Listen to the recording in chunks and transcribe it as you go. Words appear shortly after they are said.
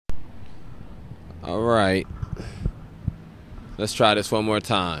All right. Let's try this one more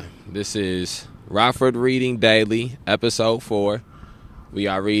time. This is Rockford Reading Daily, Episode 4. We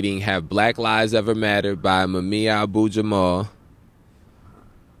are reading Have Black Lives Ever Mattered by Mumia Abu-Jamal.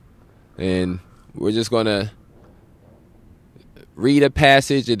 And we're just going to read a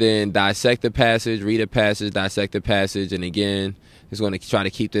passage and then dissect the passage, read a passage, dissect the passage, and again, just going to try to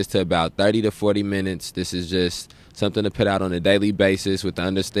keep this to about 30 to 40 minutes. This is just something to put out on a daily basis with the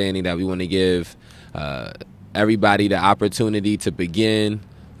understanding that we want to give everybody the opportunity to begin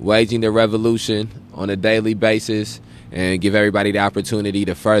waging the revolution on a daily basis and give everybody the opportunity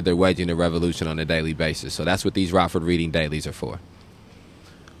to further waging the revolution on a daily basis. So that's what these Rockford Reading Dailies are for.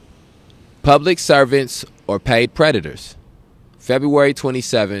 Public servants or paid predators. February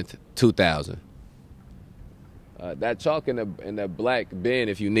 27th, 2000. That chalk in the black bin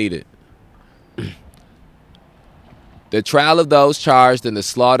if you need it. The trial of those charged in the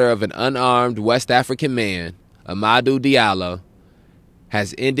slaughter of an unarmed West African man, Amadou Diallo,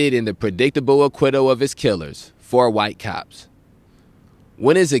 has ended in the predictable acquittal of his killers, 4 white cops.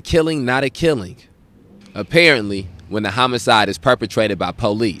 When is a killing not a killing? Apparently, when the homicide is perpetrated by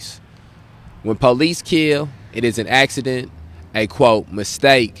police. When police kill, it is an accident, a, quote,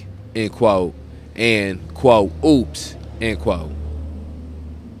 mistake, end quote, and, quote, oops, end quote.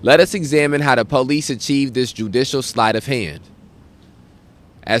 Let us examine how the police achieved this judicial sleight of hand.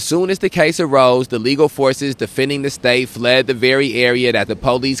 As soon as the case arose, the legal forces defending the state fled the very area that the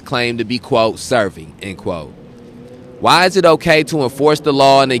police claimed to be, quote, serving, end quote. Why is it okay to enforce the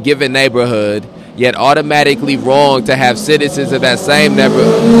law in a given neighborhood, yet automatically wrong to have citizens of that same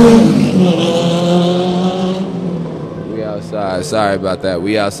neighborhood? We outside. Sorry about that.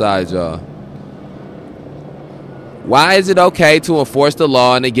 We outside, y'all. Why is it okay to enforce the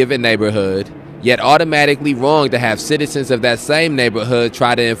law in a given neighborhood, yet automatically wrong to have citizens of that same neighborhood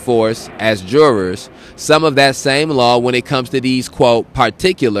try to enforce, as jurors, some of that same law when it comes to these, quote,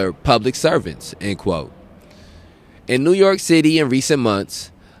 particular public servants, end quote? In New York City in recent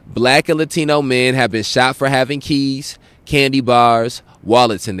months, black and Latino men have been shot for having keys, candy bars,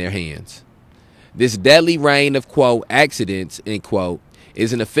 wallets in their hands. This deadly rain of, quote, accidents, end quote,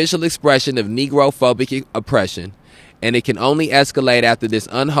 is an official expression of Negro-phobic oppression, and it can only escalate after this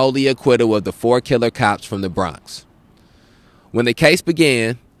unholy acquittal of the 4 killer cops from the Bronx. When the case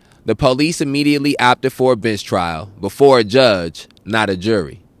began, the police immediately opted for a bench trial before a judge, not a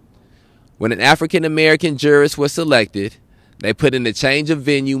jury. When an African-American jurist was selected, they put in a change of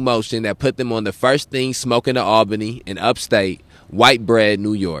venue motion that put them on the first thing smoking to Albany in upstate, white bread,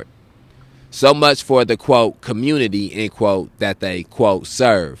 New York. So much for the, quote, community, end quote, that they, quote,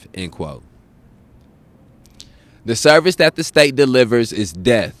 serve, end quote. The service that the state delivers is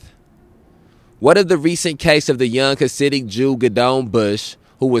death. What of the recent case of the young Hasidic Jew Gideon Bush,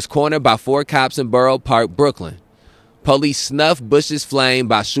 who was cornered by 4 cops in Borough Park, Brooklyn? Police snuffed Bush's flame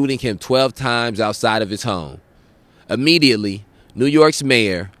by shooting him 12 times outside of his home. Immediately, New York's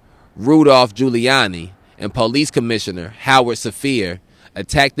mayor, Rudolph Giuliani, and police commissioner, Howard Safir,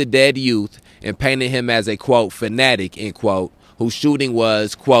 attacked the dead youth and painted him as a, quote, fanatic, end quote, whose shooting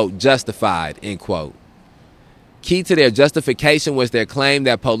was, quote, justified, end quote. Key to their justification was their claim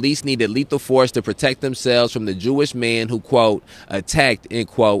that police needed lethal force to protect themselves from the Jewish man who, quote, attacked, end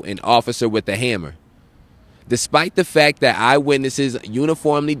quote, an officer with a hammer. Despite the fact that eyewitnesses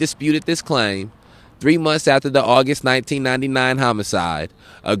uniformly disputed this claim, 3 months after the August 1999 homicide,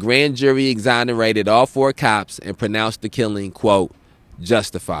 a grand jury exonerated all 4 cops and pronounced the killing, quote,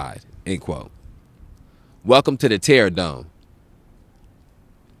 justified, end quote. Welcome to the Terror Dome.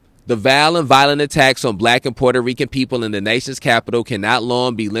 The vile and violent attacks on black and Puerto Rican people in the nation's capital cannot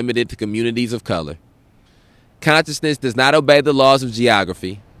long be limited to communities of color. Consciousness does not obey the laws of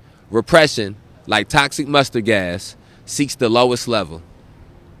geography. Repression, like toxic mustard gas, seeks the lowest level.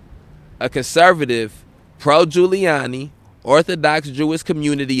 A conservative, pro-Giuliani, Orthodox Jewish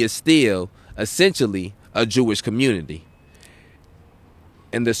community is still, essentially, a Jewish community.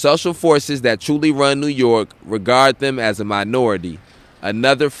 And the social forces that truly run New York regard them as a minority,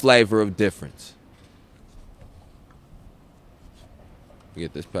 another flavor of difference.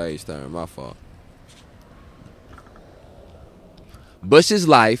 Get this page turned, my fault. Bush's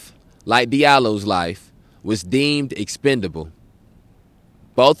life, like Diallo's life, was deemed expendable.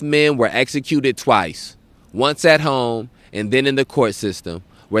 Both men were executed twice, once at home and then in the court system,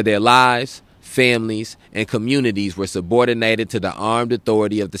 where their lives, families, and communities were subordinated to the armed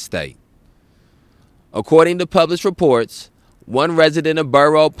authority of the state. According to published reports, one resident of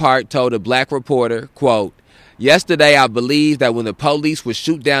Borough Park told a black reporter, quote, "Yesterday I believed that when the police would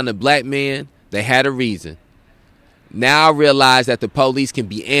shoot down the black man, they had a reason. Now I realize that the police can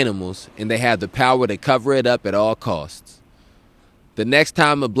be animals and they have the power to cover it up at all costs. The next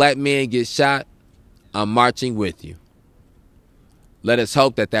time a black man gets shot, I'm marching with you. Let us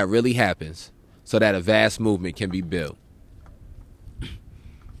hope that that really happens so that a vast movement can be built.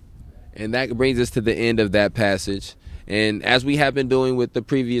 And that brings us to the end of that passage. And as we have been doing with the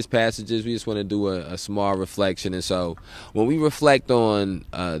previous passages, we just want to do a small reflection. And so when we reflect on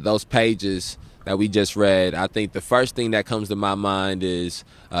those pages that we just read, I think the first thing that comes to my mind is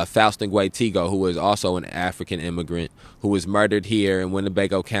Faustin Guaitigo, who was also an African immigrant, who was murdered here in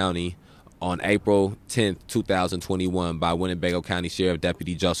Winnebago County on April 10th, 2021 by Winnebago County Sheriff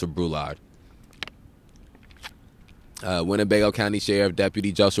Deputy Joseph Brulard. Winnebago County Sheriff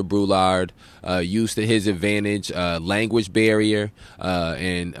Deputy Joseph Brulard used to his advantage language barrier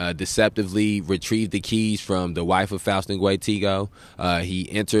and deceptively retrieved the keys from the wife of Faustin Guaitigo.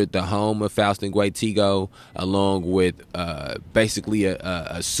 He entered the home of Faustin Guaitigo along with basically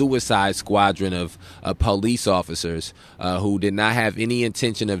a suicide squadron of police officers who did not have any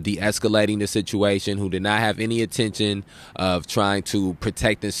intention of de-escalating the situation, who did not have any intention of trying to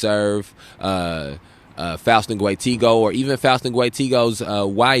protect and serve Faustin Guaitigo, or even Faustin Guaitigo's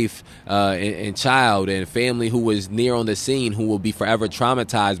wife and child and family who was near on the scene, who will be forever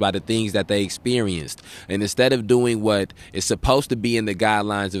traumatized by the things that they experienced. And instead of doing what is supposed to be in the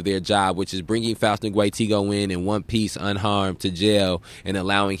guidelines of their job, which is bringing Faustin Guaitigo in one piece unharmed to jail and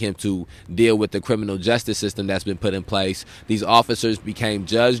allowing him to deal with the criminal justice system that's been put in place, these officers became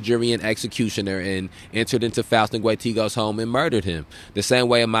judge, jury, and executioner and entered into Faustin Guaitigo's home and murdered him. The same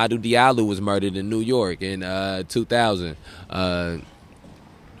way Amadou Diallo was murdered in New York in 2000, and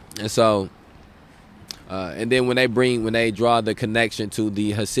so and then when they draw the connection to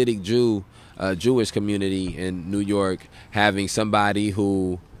the Hasidic Jewish community in New York, having somebody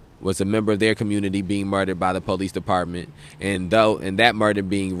who was a member of their community being murdered by the police department, and that murder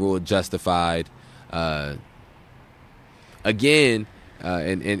being ruled justified, again.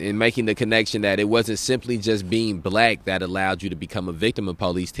 And making the connection that it wasn't simply just being black that allowed you to become a victim of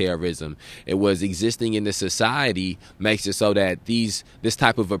police terrorism. It was existing in the society makes it so that this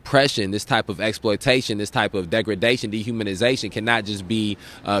type of oppression, this type of exploitation, this type of degradation, dehumanization cannot just be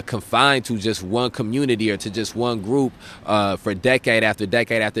confined to just one community or to just one group for decade after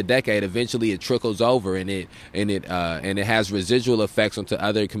decade after decade. Eventually, it trickles over and it has residual effects onto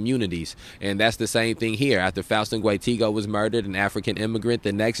other communities. And that's the same thing here. After Faustin Guaitigo was murdered, an African immigrant,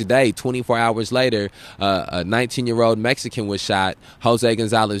 the next day, 24 hours later, a 19-year-old Mexican was shot, Jose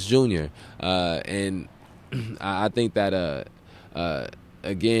Gonzalez Jr. And I think that,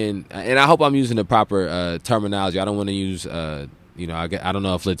 again, and I hope I'm using the proper terminology. I don't want to use, I don't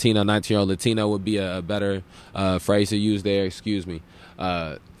know if 19-year-old Latino would be a better phrase to use there. Excuse me.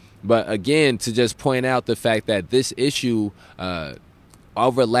 But again, to just point out the fact that this issue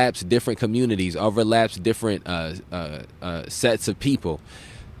overlaps different communities, overlaps different sets of people.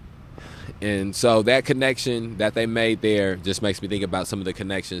 And so that connection that they made there just makes me think about some of the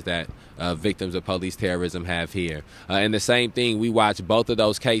connections that victims of police terrorism have here. And the same thing, we watch both of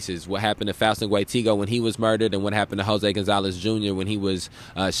those cases, what happened to Faustin Guaitigo when he was murdered and what happened to Jose Gonzalez Jr. when he was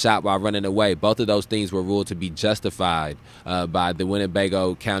shot while running away. Both of those things were ruled to be justified by the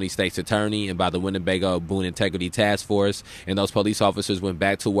Winnebago County State's Attorney and by the Winnebago Boone Integrity Task Force. And those police officers went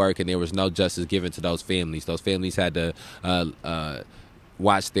back to work and there was no justice given to those families. Those families had to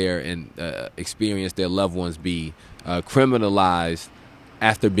watch their and experience their loved ones be criminalized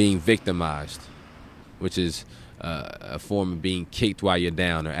after being victimized, which is a form of being kicked while you're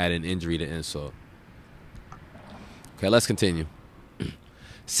down or adding injury to insult. Okay, let's continue.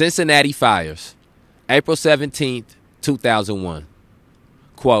 Cincinnati fires, April 17th, 2001.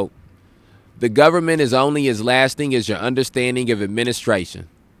 Quote, "The government is only as lasting as your understanding of administration.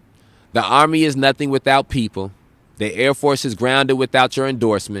 The Army is nothing without people. The Air Force is grounded without your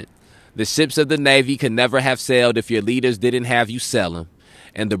endorsement. The ships of the Navy could never have sailed if your leaders didn't have you sell them.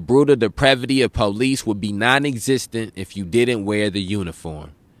 And the brutal depravity of police would be non-existent if you didn't wear the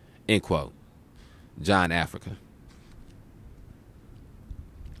uniform." End quote. John Africa.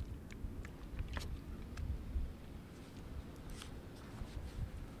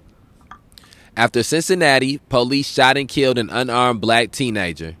 After Cincinnati, police shot and killed an unarmed black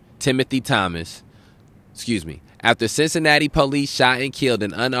teenager, Timothy Thomas. After Cincinnati police shot and killed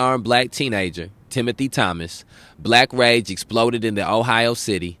an unarmed black teenager, Timothy Thomas, black rage exploded into Ohio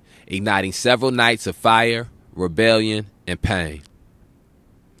City, igniting several nights of fire, rebellion, and pain.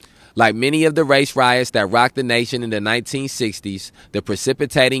 Like many of the race riots that rocked the nation in the 1960s, the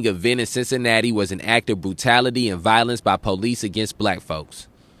precipitating event in Cincinnati was an act of brutality and violence by police against black folks.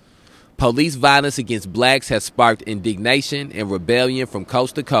 Police violence against blacks has sparked indignation and rebellion from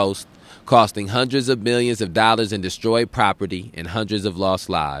coast to coast, costing hundreds of millions of dollars in destroyed property and hundreds of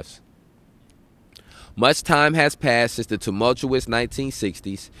lost lives. Much time has passed since the tumultuous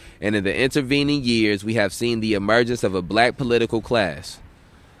 1960s, and in the intervening years we have seen the emergence of a black political class.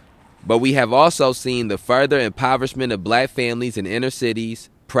 But we have also seen the further impoverishment of black families in inner cities,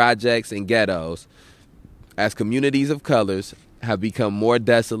 projects, and ghettos, as communities of colors have become more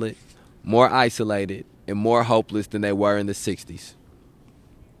desolate, more isolated, and more hopeless than they were in the 60s.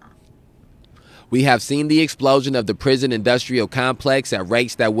 We have seen the explosion of the prison industrial complex at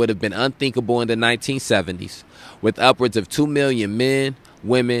rates that would have been unthinkable in the 1970s, with upwards of 2 million men,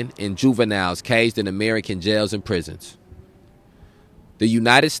 women, and juveniles caged in American jails and prisons. The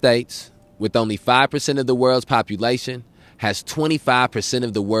United States, with only 5% of the world's population, has 25%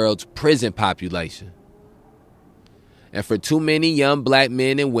 of the world's prison population. And for too many young black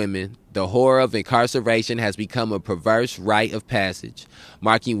men and women, the horror of incarceration has become a perverse rite of passage,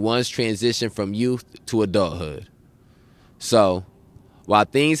 marking one's transition from youth to adulthood. So, while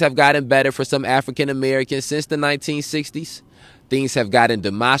things have gotten better for some African Americans since the 1960s, things have gotten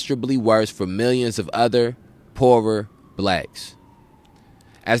demonstrably worse for millions of other, poorer blacks.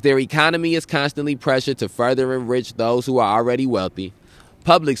 As their economy is constantly pressured to further enrich those who are already wealthy,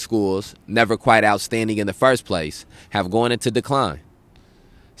 public schools, never quite outstanding in the first place, have gone into decline.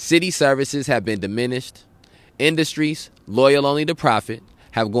 City services have been diminished. Industries, loyal only to profit,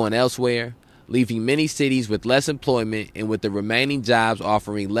 have gone elsewhere, leaving many cities with less employment and with the remaining jobs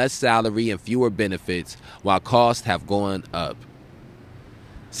offering less salary and fewer benefits, while costs have gone up.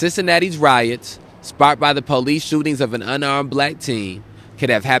 Cincinnati's riots, sparked by the police shootings of an unarmed black teen, could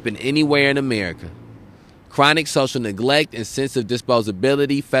have happened anywhere in America. Chronic social neglect and sense of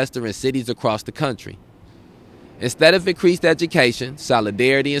disposability fester in cities across the country. Instead of increased education,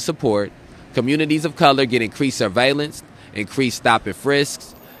 solidarity, and support, communities of color get increased surveillance, increased stop and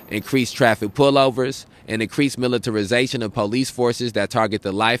frisks, increased traffic pullovers, and increased militarization of police forces that target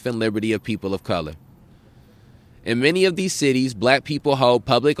the life and liberty of people of color. In many of these cities, black people hold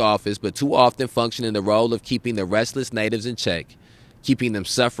public office but too often function in the role of keeping the restless natives in check, keeping them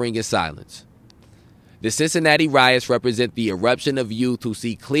suffering in silence. The Cincinnati riots represent the eruption of youth who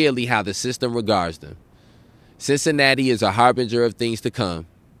see clearly how the system regards them. Cincinnati is a harbinger of things to come.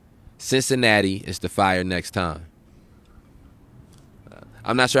 Cincinnati is the fire next time.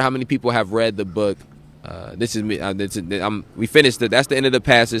 I'm not sure how many people have read the book. We finished it. That's the end of the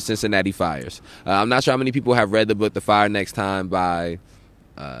passage, Cincinnati Fires. I'm not sure how many people have read the book The Fire Next Time by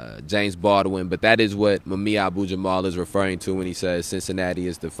James Baldwin, but that is what Mumia Abu-Jamal is referring to when he says Cincinnati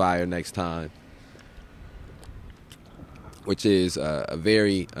is the fire next time, which is a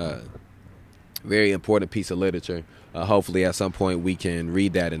very important piece of literature. Hopefully at some point we can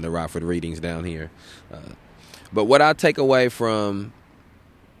read that in the Rockford readings down here. But what I take away from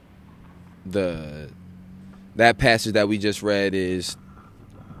that passage that we just read is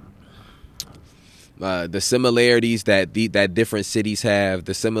the similarities that different cities have,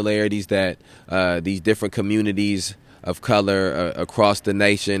 the similarities that these different communities of color across the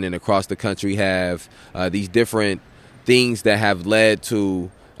nation and across the country have, these different things that have led to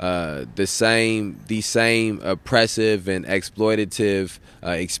these same oppressive and exploitative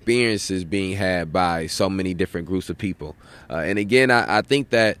experiences being had by so many different groups of people. And again, I think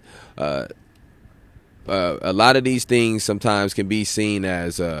that a lot of these things sometimes can be seen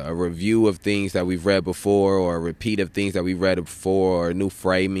as a review of things that we've read before, or a repeat of things that we've read before, or a new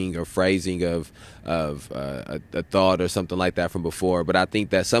framing or phrasing of a thought or something like that from before. But I think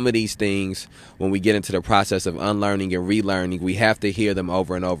that some of these things, when we get into the process of unlearning and relearning, we have to hear them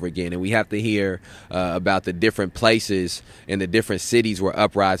over and over again. And we have to hear about the different places and the different cities where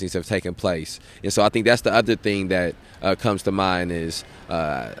uprisings have taken place. And so I think that's the other thing that comes to mind is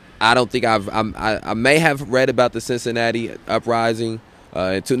I don't think I may have read about the Cincinnati uprising.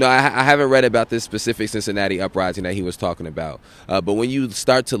 I haven't read about this specific Cincinnati uprising that he was talking about. But when you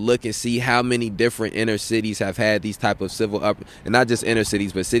start to look and see how many different inner cities have had these type of and not just inner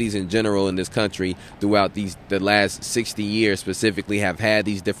cities, but cities in general in this country throughout the last 60 years specifically have had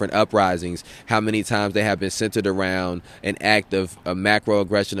these different uprisings, how many times they have been centered around an act of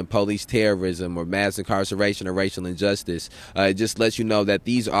macroaggression of police terrorism or mass incarceration or racial injustice, it just lets you know that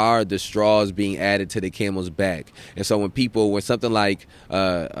these are the straws being added to the camel's back. And so when something like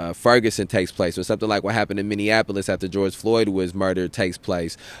Ferguson takes place, when something like what happened in Minneapolis after George Floyd was murdered takes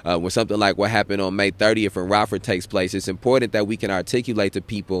place, when something like what happened on May 30th in Rockford takes place, it's important that we can articulate to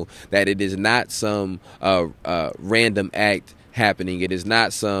people that it is not some random act happening. It is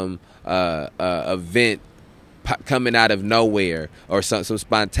not some event coming out of nowhere or some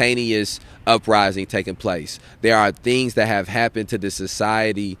spontaneous uprising taking place. There are things that have happened to this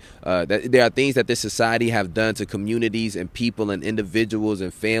society. There are things that this society have done to communities and people and individuals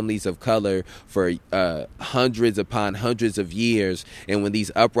and families of color for hundreds upon hundreds of years. And when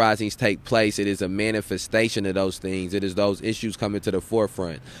these uprisings take place, it is a manifestation of those things. It is those issues coming to the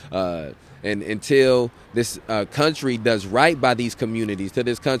forefront. And until this country does right by these communities, till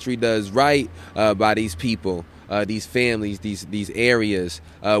this country does right by these people, these families, these areas,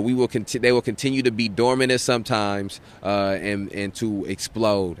 they will continue to be dormant at some times and to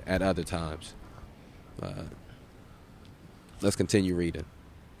explode at other times. Let's continue reading.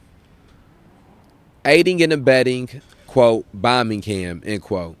 Aiding and abetting, quote, Birmingham, end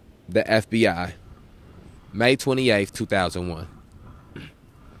quote, the FBI, May 28, 2001.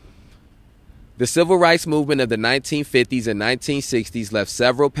 The civil rights movement of the 1950s and 1960s left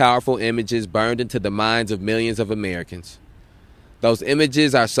several powerful images burned into the minds of millions of Americans. Those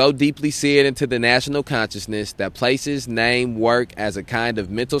images are so deeply seared into the national consciousness that places name work as a kind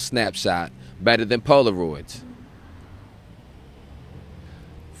of mental snapshot better than Polaroids.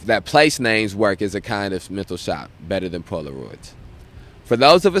 That place names work as a kind of mental shot better than Polaroids. For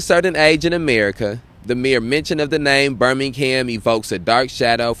those of a certain age in America, the mere mention of the name Birmingham evokes a dark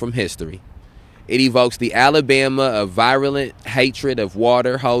shadow from history. It evokes the Alabama of virulent hatred of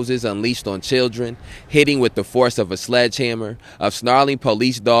water hoses unleashed on children, hitting with the force of a sledgehammer, of snarling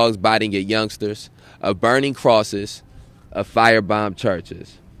police dogs biting at youngsters, of burning crosses, of firebombed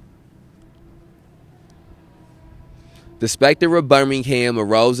churches. The specter of Birmingham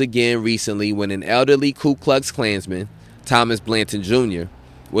arose again recently when an elderly Ku Klux Klansman, Thomas Blanton Jr.,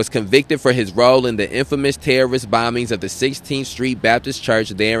 was convicted for his role in the infamous terrorist bombings of the 16th Street Baptist Church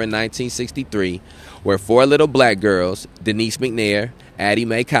there in 1963, where 4 little black girls, Denise McNair, Addie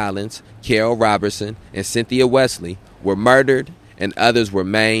Mae Collins, Carol Robertson, and Cynthia Wesley, were murdered and others were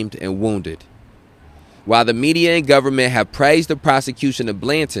maimed and wounded. While the media and government have praised the prosecution of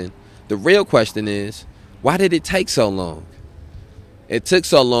Blanton, the real question is, why did it take so long? It took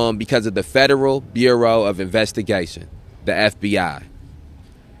so long because of the Federal Bureau of Investigation, the FBI.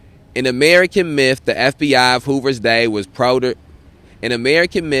 In American myth, the FBI of Hoover's day was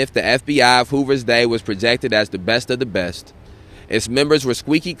projected as the best of the best. Its members were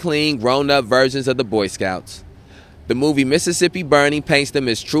squeaky clean, grown-up versions of the Boy Scouts. The movie Mississippi Burning paints them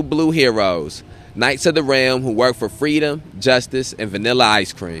as true blue heroes, knights of the realm who work for freedom, justice, and vanilla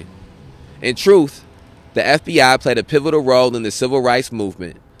ice cream. In truth, the FBI played a pivotal role in the civil rights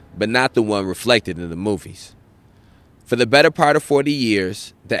movement, but not the one reflected in the movies. For the better part of 40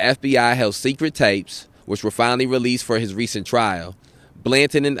 years, the FBI held secret tapes, which were finally released for his recent trial,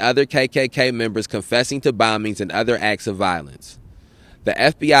 Blanton and other KKK members confessing to bombings and other acts of violence. The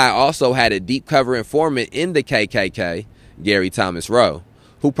FBI also had a deep cover informant in the KKK, Gary Thomas Rowe,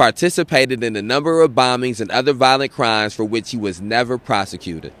 who participated in a number of bombings and other violent crimes for which he was never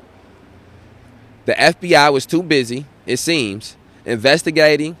prosecuted. The FBI was too busy, it seems,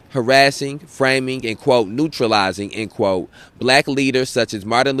 investigating, harassing, framing, and, quote, neutralizing, end quote, black leaders such as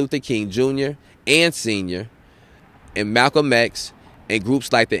Martin Luther King Jr. and Sr., and Malcolm X, and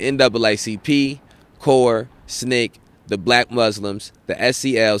groups like the NAACP, CORE, SNCC, the Black Muslims, the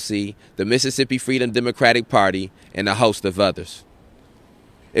SCLC, the Mississippi Freedom Democratic Party, and a host of others.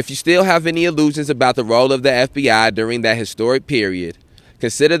 If you still have any illusions about the role of the FBI during that historic period,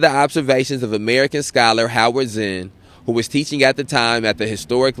 consider the observations of American scholar Howard Zinn, who was teaching at the time at the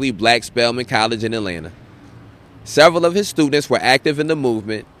historically black Spelman College in Atlanta. Several of his students were active in the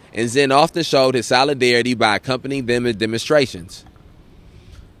movement, and Zinn often showed his solidarity by accompanying them in demonstrations.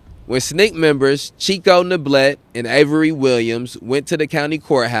 When SNCC members Chico Neblett and Avery Williams went to the county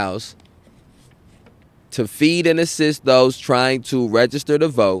courthouse to feed and assist those trying to register to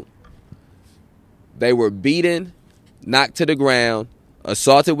vote, they were beaten, knocked to the ground,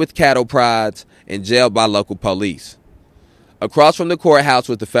 assaulted with cattle prods, and jailed by local police. Across from the courthouse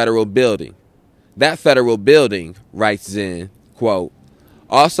was the federal building. That federal building, writes Zinn, quote,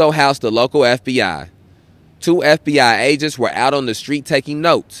 also housed the local FBI. 2 FBI agents were out on the street taking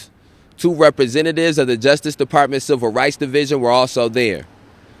notes. 2 representatives of the Justice Department Civil Rights Division were also there.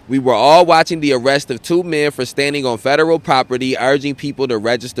 We were all watching the arrest of 2 men for standing on federal property urging people to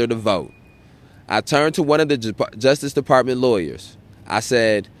register to vote. I turned to one of the Justice Department lawyers. I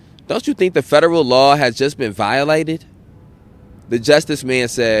said, "Don't you think the federal law has just been violated?" The justice man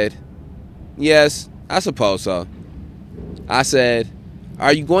said, "Yes, I suppose so." I said,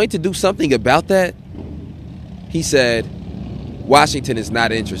 "Are you going to do something about that?" He said, "Washington is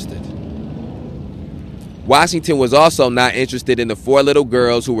not interested." Washington was also not interested in the 4 little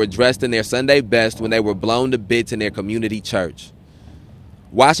girls who were dressed in their Sunday best when they were blown to bits in their community church.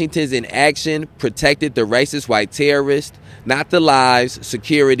 Washington's inaction protected the racist white terrorists, not the lives,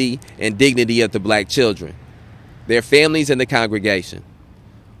 security, and dignity of the black children, their families, and the congregation.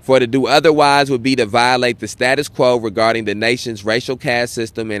 For to do otherwise would be to violate the status quo regarding the nation's racial caste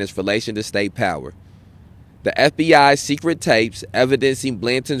system and its relation to state power. The FBI's secret tapes evidencing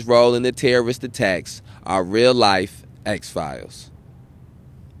Blanton's role in the terrorist attacks are real-life X-Files.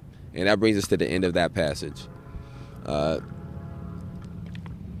 And that brings us to the end of that passage.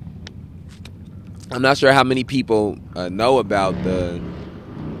 I'm not sure how many people know about the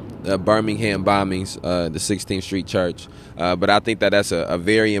Birmingham bombings, the 16th Street Church, but I think that that's a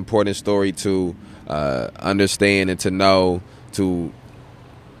very important story to understand and to know,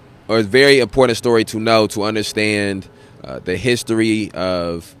 or it's a very important story to know to understand the history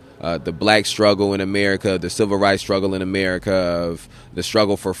of the black struggle in America, the civil rights struggle in America, of the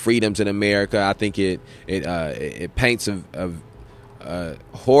struggle for freedoms in America. I think it paints a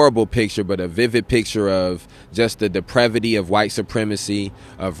horrible picture, but a vivid picture of just the depravity of white supremacy,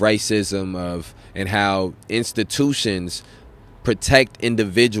 of racism, and how institutions protect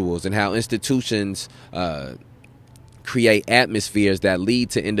individuals, and how institutions create atmospheres that lead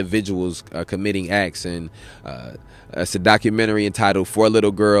to individuals committing acts. And it's a documentary entitled 4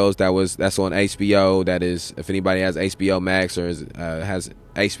 Little Girls that's on HBO. That is, if anybody has HBO Max or has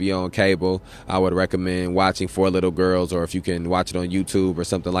HBO on cable, I would recommend watching 4 Little Girls, or if you can watch it on YouTube or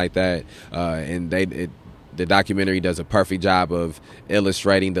something like that. The documentary does a perfect job of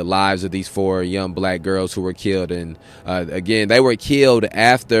illustrating the lives of these 4 young black girls who were killed. And again, they were killed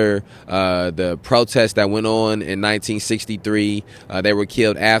after the protest that went on in 1963. They were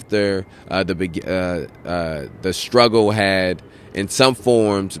killed after the struggle had, in some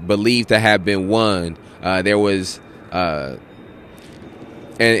forms, believed to have been won. There was... And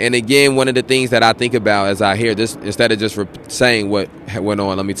again, one of the things that I think about as I hear this, instead of just saying what went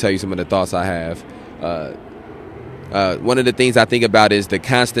on, let me tell you some of the thoughts I have. One of the things I think about is the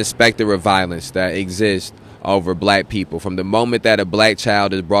constant specter of violence that exists over black people. From the moment that a black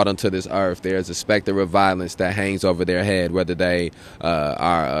child is brought onto this earth, there's a specter of violence that hangs over their head, whether they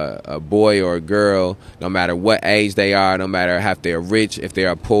are a boy or a girl, no matter what age they are, no matter if they're rich, if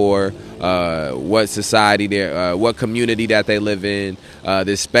they're poor, what society what community that they live in.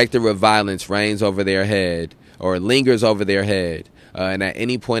 This specter of violence reigns over their head, or lingers over their head. And at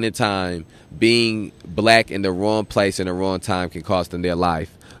any point in time, being black in the wrong place in the wrong time can cost them their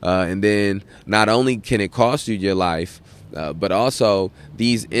life. And then not only can it cost you your life, but also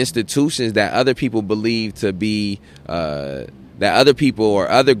these institutions that other people believe to be, that other people or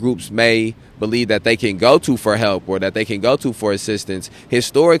other groups may believe that they can go to for help, or that they can go to for assistance.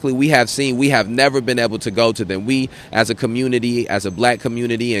 Historically, we have never been able to go to them. We, as a community, as a black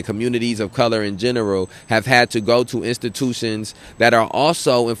community and communities of color in general, have had to go to institutions that are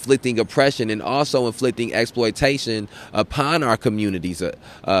also inflicting oppression and also inflicting exploitation upon our communities. And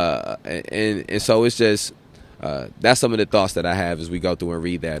so it's just, that's some of the thoughts that I have as we go through and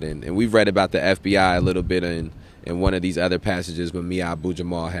read that. And we've read about the FBI a little bit in one of these other passages when Mia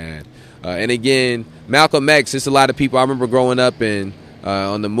Abu-Jamal had. And again, Malcolm X, it's a lot of people. I remember growing up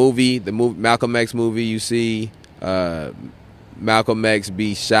on the movie Malcolm X movie, you see Malcolm X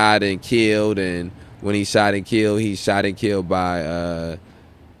be shot and killed, and when he's shot and killed by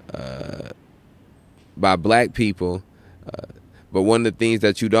black people. But one of the things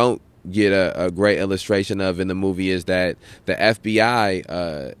that you don't get a great illustration of in the movie is that the FBI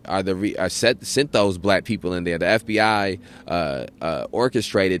sent those black people in there. The FBI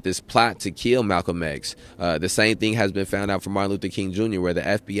orchestrated this plot to kill Malcolm X. The same thing has been found out for Martin Luther King Jr., where the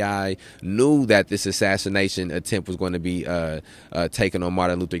FBI knew that this assassination attempt was going to be taken on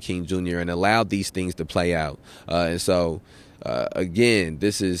Martin Luther King Jr. and allowed these things to play out. And so, again,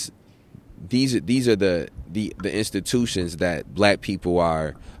 these are the institutions that black people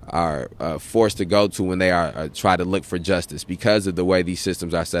are forced to go to when they are try to look for justice, because of the way these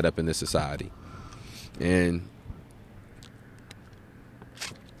systems are set up in this society. And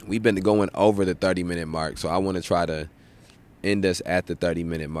we've been going over the 30-minute mark, so I want to try to end us at the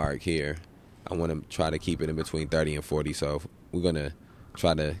 30-minute mark here. I want to try to keep it in between 30 and 40, so we're going to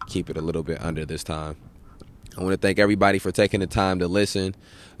try to keep it a little bit under this time. I want to thank everybody for taking the time to listen.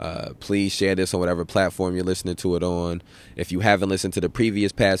 Please share this on whatever platform you're listening to it on. If you haven't listened to the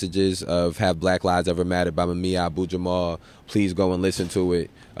previous passages of Have Black Lives Ever Mattered by Mia Abu-Jamal, please go and listen to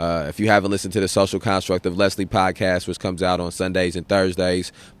it. If you haven't listened to the Social Construct of Leslie podcast, which comes out on Sundays and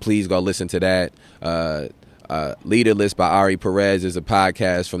Thursdays, please go listen to that. Leaderless by Ari Perez is a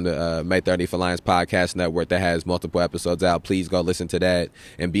podcast from the May 30th Alliance Podcast Network that has multiple episodes out. Please go listen to that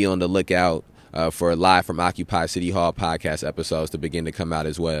and be on the lookout for Live from Occupy City Hall podcast episodes to begin to come out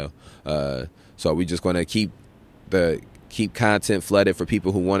as well. So we're just going to keep content flooded for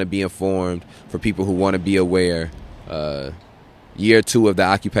people who want to be informed, for people who want to be aware. Year 2 of the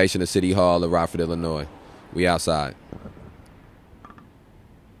occupation of City Hall of Rockford, Illinois. We outside.